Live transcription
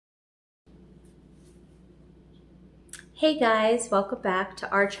Hey guys, welcome back to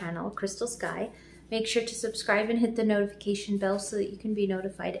our channel, Crystle Sky. Make sure to subscribe and hit the notification bell so that you can be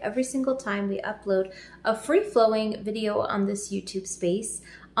notified every single time we upload a free-flowing video on this YouTube space.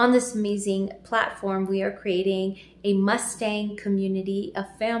 On this amazing platform, we are creating a Mustang community, a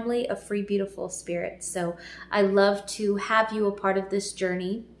family of free, beautiful spirits. So I love to have you a part of this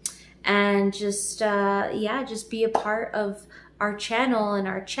journey and just be a part of our channel and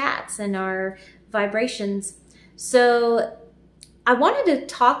our chats and our vibrations. So I wanted to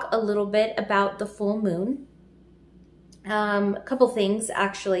talk a little bit about the full moon. A couple things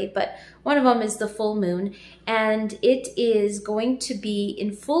actually, but one of them is the full moon, and it is going to be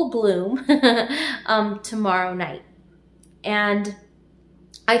in full bloom tomorrow night. And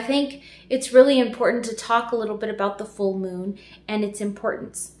I think it's really important to talk a little bit about the full moon and its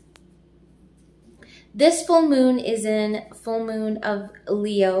importance. This full moon is in full moon of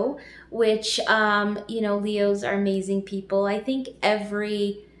Leo, which, Leos are amazing people. I think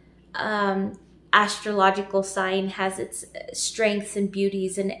every astrological sign has its strengths and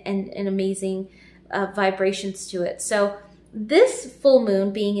beauties and amazing vibrations to it. So this full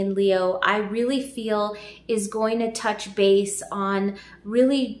moon being in Leo, I really feel is going to touch base on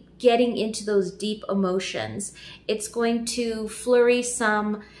really getting into those deep emotions. It's going to flurry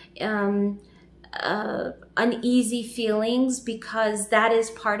some uneasy feelings, because that is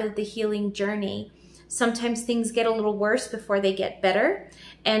part of the healing journey. Sometimes things get a little worse before they get better.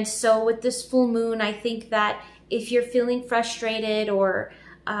 And so with this full moon, I think that if you're feeling frustrated or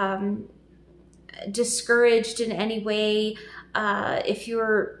discouraged in any way, if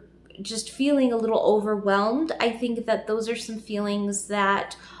you're just feeling a little overwhelmed, I think that those are some feelings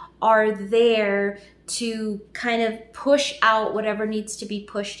that are there to kind of push out whatever needs to be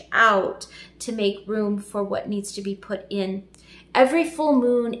pushed out to make room for what needs to be put in. Every full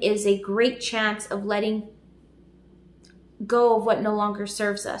moon is a great chance of letting go of what no longer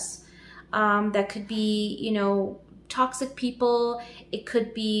serves us. That could be, toxic people. It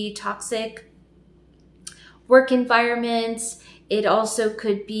could be toxic work environments. It also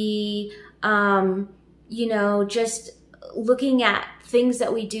could be, just looking at things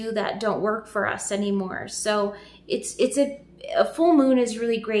that we do that don't work for us anymore. So a full moon is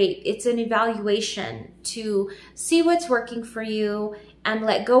really great. It's an evaluation to see what's working for you and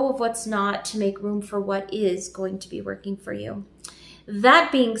let go of what's not to make room for what is going to be working for you.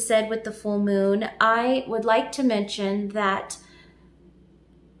 That being said, with the full moon, I would like to mention that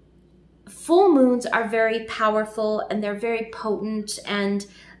full moons are very powerful and they're very potent and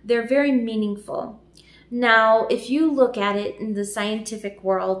they're very meaningful. Now, if you look at it in the scientific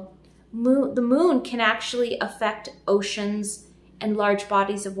world, the moon can actually affect oceans and large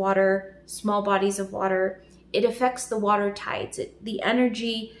bodies of water, small bodies of water. It affects the water tides. The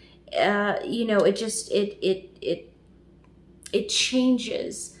energy, it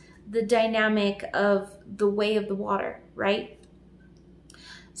changes the dynamic of the way of the water, right?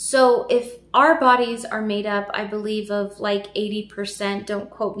 So if our bodies are made up, I believe, of like 80%, don't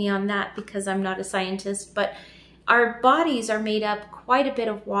quote me on that because I'm not a scientist, but our bodies are made up quite a bit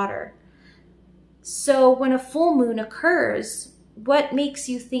of water. So when a full moon occurs, what makes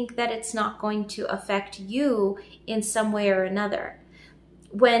you think that it's not going to affect you in some way or another?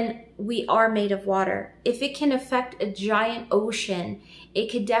 When we are made of water, if it can affect a giant ocean,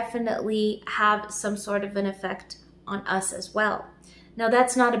 it could definitely have some sort of an effect on us as well. Now,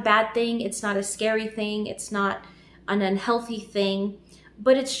 that's not a bad thing. It's not a scary thing. It's not an unhealthy thing,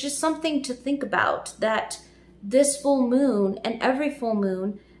 but it's just something to think about, that this full moon and every full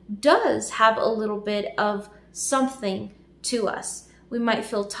moon does have a little bit of something to us. We might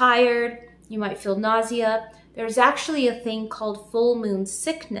feel tired. You might feel nausea. There's actually a thing called full moon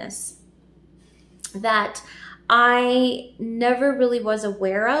sickness that I never really was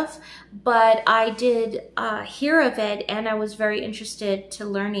aware of, but I did hear of it, and I was very interested to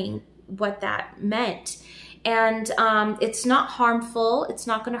learning what that meant. And it's not harmful. It's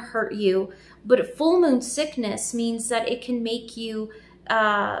not going to hurt you, but full moon sickness means that it can make you,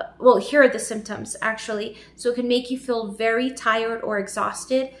 well, here are the symptoms actually. So it can make you feel very tired or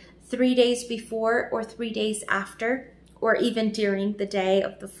exhausted 3 days before or 3 days after, or even during the day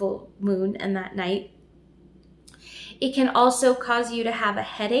of the full moon and that night. It can also cause you to have a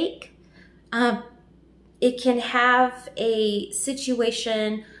headache. It can have a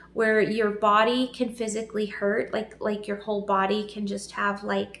situation where your body can physically hurt, like your whole body can just have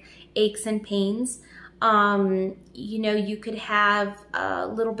like aches and pains. You could have a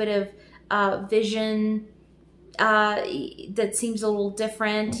little bit of vision that seems a little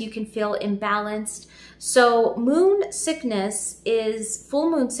different. You can feel imbalanced. So full moon sickness is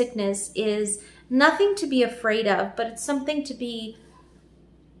nothing to be afraid of, but it's something to be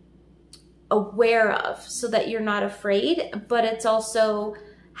aware of so that you're not afraid. But it's also,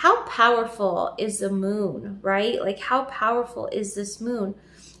 how powerful is the moon, right? Like, how powerful is this moon?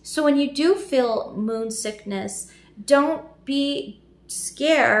 So when you do feel moon sickness, don't be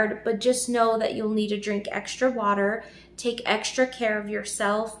scared, but just know that you'll need to drink extra water, take extra care of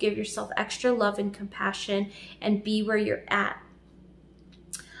yourself, give yourself extra love and compassion, and be where you're at.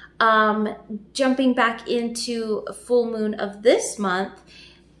 Jumping back into a full moon of this month,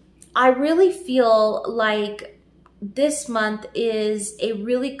 I really feel like this month is a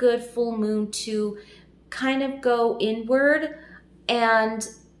really good full moon to kind of go inward and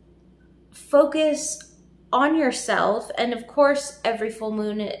focus on yourself. And of course, every full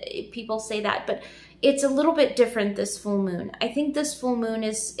moon, people say that, but it's a little bit different this full moon. I think this full moon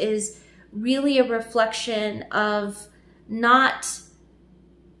is really a reflection of not,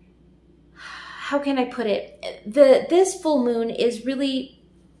 how can I put it? This full moon is really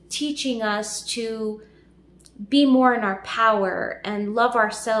teaching us to be more in our power and love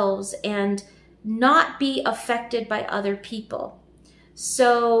ourselves and not be affected by other people.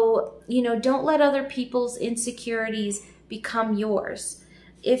 So, you know, don't let other people's insecurities become yours.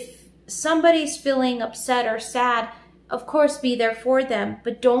 If somebody's feeling upset or sad, of course, be there for them,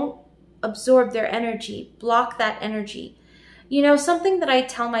 but don't absorb their energy. Block that energy. You know, something that I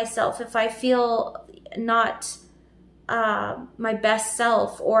tell myself, if I feel not my best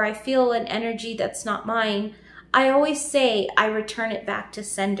self, or I feel an energy that's not mine, I always say I return it back to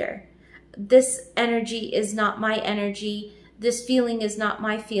sender. This energy is not my energy. This feeling is not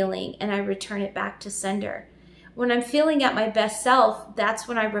my feeling, and I return it back to sender. When I'm feeling at my best self, that's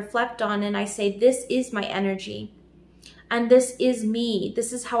when I reflect on and I say, this is my energy. And this is me.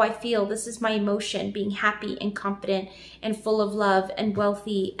 This is how I feel. This is my emotion, being happy and confident and full of love and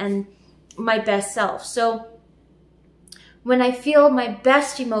wealthy and my best self. So when I feel my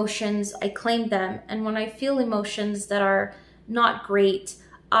best emotions, I claim them. And when I feel emotions that are not great,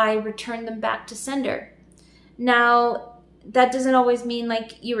 I return them back to sender. Now, that doesn't always mean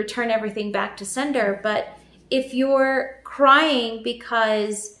like you return everything back to sender, but if you're crying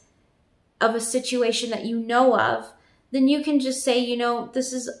because of a situation that you know of, then you can just say, you know,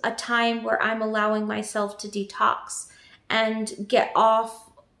 this is a time where I'm allowing myself to detox and get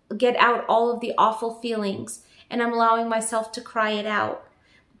out all of the awful feelings, and I'm allowing myself to cry it out.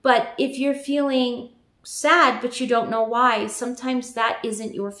 But if you're feeling sad, but you don't know why, sometimes that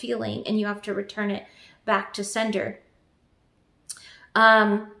isn't your feeling and you have to return it back to sender.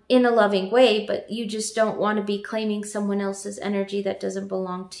 In a loving way, but you just don't want to be claiming someone else's energy that doesn't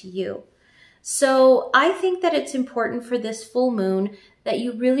belong to you. So I think that it's important for this full moon that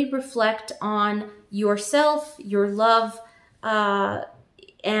you really reflect on yourself, your love,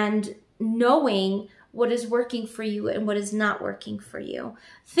 and knowing what is working for you and what is not working for you.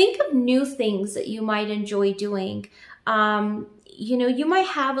 Think of new things that you might enjoy doing. You know, you might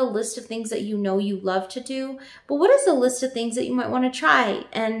have a list of things that you know you love to do, but what is a list of things that you might want to try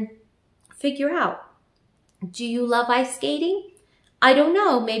and figure out? Do you love ice skating? I don't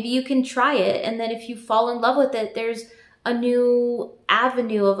know. Maybe you can try it. And then if you fall in love with it, there's a new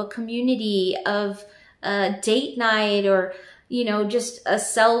avenue of a community, of a date night, or, you know, just a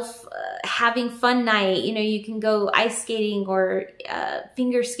having fun night. You know, you can go ice skating or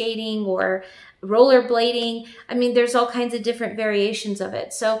finger skating or rollerblading. I mean, there's all kinds of different variations of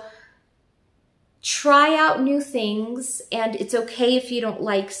it. So try out new things, and it's okay if you don't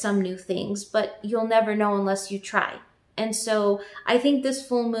like some new things, but you'll never know unless you try. And so I think this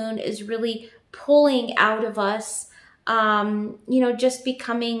full moon is really pulling out of us, you know, just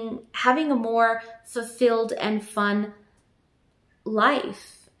having a more fulfilled and fun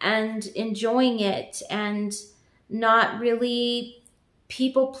life and enjoying it, and not really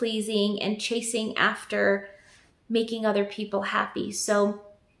people pleasing and chasing after making other people happy. So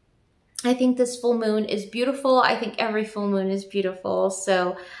I think this full moon is beautiful. I think every full moon is beautiful.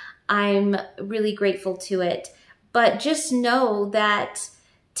 So I'm really grateful to it. But just know that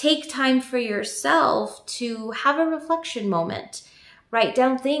take time for yourself to have a reflection moment. Write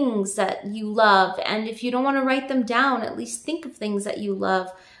down things that you love. And if you don't want to write them down, at least think of things that you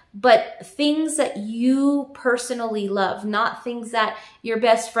love. But things that you personally love, not things that your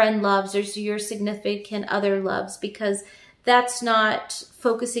best friend loves or your significant other loves, because that's not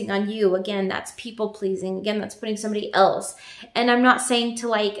focusing on you. Again, that's people pleasing. Again, that's putting somebody else. And I'm not saying to,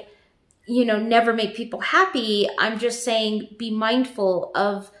 like, you know, never make people happy. I'm just saying be mindful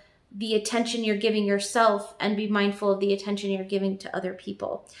of the attention you're giving yourself and be mindful of the attention you're giving to other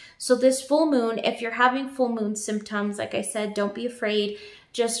people. So this full moon, if you're having full moon symptoms, like I said, don't be afraid.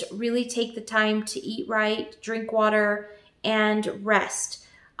 Just really take the time to eat right, drink water, and rest.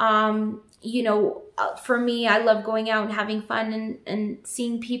 You know, for me, I love going out and having fun and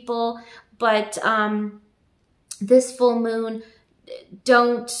seeing people, but this full moon,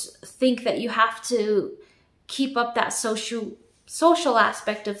 don't think that you have to keep up that social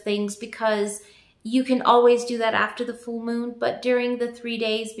aspect of things, because you can always do that after the full moon. But during the 3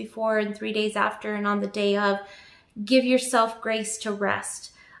 days before and 3 days after and on the day of, give yourself grace to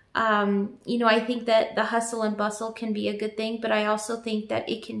rest. You know, I think that the hustle and bustle can be a good thing, but I also think that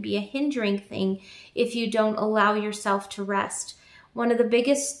it can be a hindering thing if you don't allow yourself to rest. One of the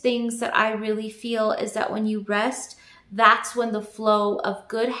biggest things that I really feel is that when you rest, that's when the flow of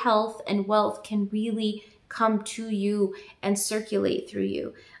good health and wealth can really come to you and circulate through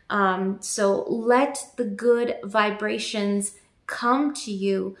you. So let the good vibrations come to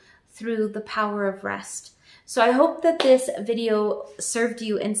you through the power of rest. So I hope that this video served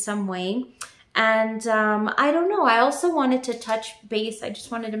you in some way. And I don't know, I also wanted to touch base. I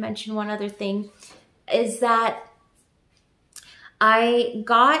just wanted to mention one other thing, is that I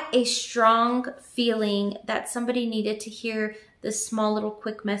got a strong feeling that somebody needed to hear this small little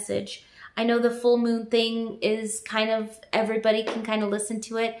quick message. I know the full moon thing is kind of, everybody can kind of listen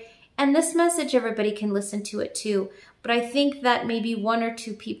to it. And this message, everybody can listen to it too. But I think that maybe 1 or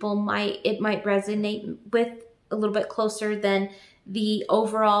 2 people might resonate with a little bit closer than the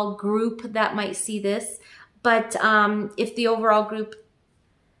overall group that might see this. But if the overall group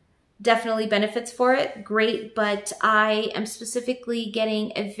definitely benefits for it, great. But I am specifically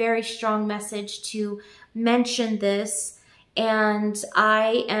getting a very strong message to mention this. And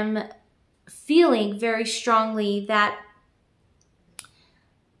I am feeling very strongly that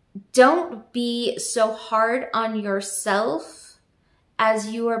don't be so hard on yourself as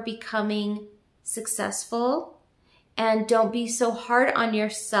you are becoming successful. And don't be so hard on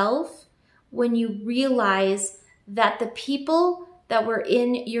yourself when you realize that the people that were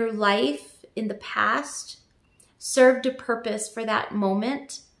in your life in the past served a purpose for that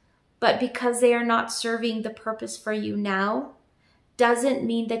moment, but because they are not serving the purpose for you now, doesn't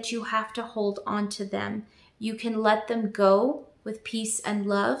mean that you have to hold on to them. You can let them go with peace and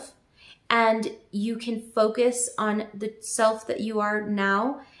love, and you can focus on the self that you are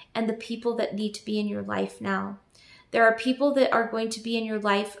now and the people that need to be in your life now. There are people that are going to be in your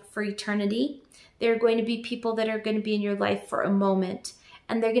life for eternity. There are going to be people that are going to be in your life for a moment.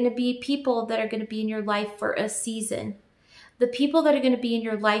 And they're going to be people that are going to be in your life for a season. The people that are going to be in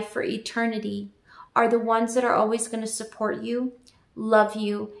your life for eternity are the ones that are always going to support you, love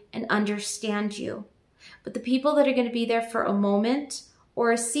you, and understand you. But the people that are going to be there for a moment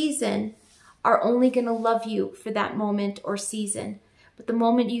or a season are only going to love you for that moment or season. But the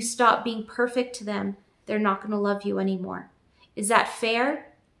moment you stop being perfect to them, they're not going to love you anymore. Is that fair?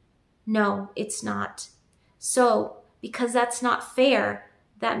 No, it's not. So, because that's not fair,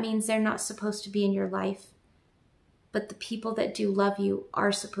 that means they're not supposed to be in your life. But the people that do love you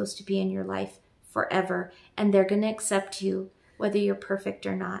are supposed to be in your life forever, and they're going to accept you whether you're perfect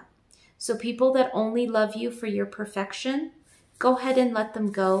or not. So people that only love you for your perfection, go ahead and let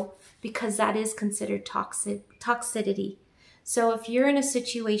them go, because that is considered toxicity. So if you're in a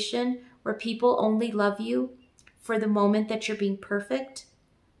situation where people only love you for the moment that you're being perfect,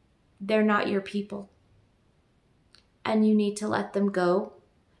 they're not your people. And you need to let them go,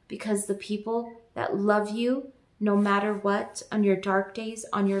 because the people that love you, no matter what, on your dark days,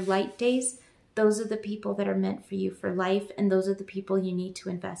 on your light days, those are the people that are meant for you for life, and those are the people you need to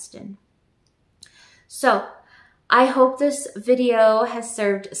invest in. So I hope this video has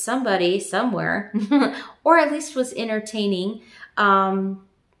served somebody somewhere, or at least was entertaining. Yeah,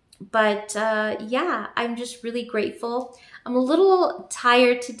 I'm just really grateful. I'm a little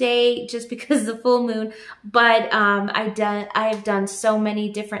tired today just because of the full moon, but I have done so many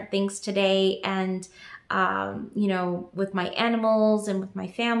different things today, and you know, with my animals and with my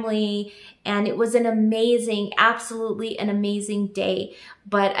family, and it was an amazing, absolutely an amazing day.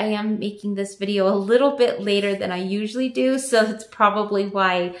 But I am making this video a little bit later than I usually do, so that's probably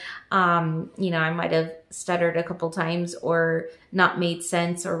why you know, I might have stuttered a couple times or not made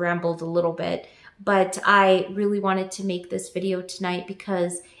sense or rambled a little bit. But I really wanted to make this video tonight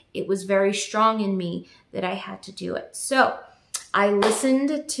because it was very strong in me that I had to do it. So I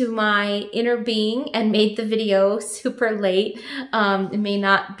listened to my inner being and made the video super late. It may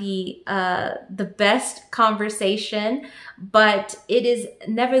not be the best conversation, but it is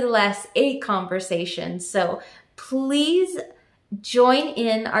nevertheless a conversation. So please join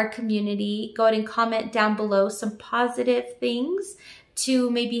in our community. Go ahead and comment down below some positive things to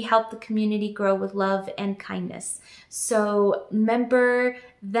maybe help the community grow with love and kindness. So remember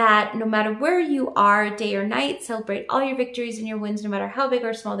that no matter where you are, day or night, celebrate all your victories and your wins, no matter how big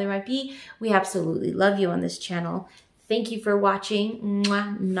or small they might be. We absolutely love you on this channel. Thank you for watching.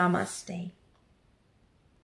 Mwah. Namaste.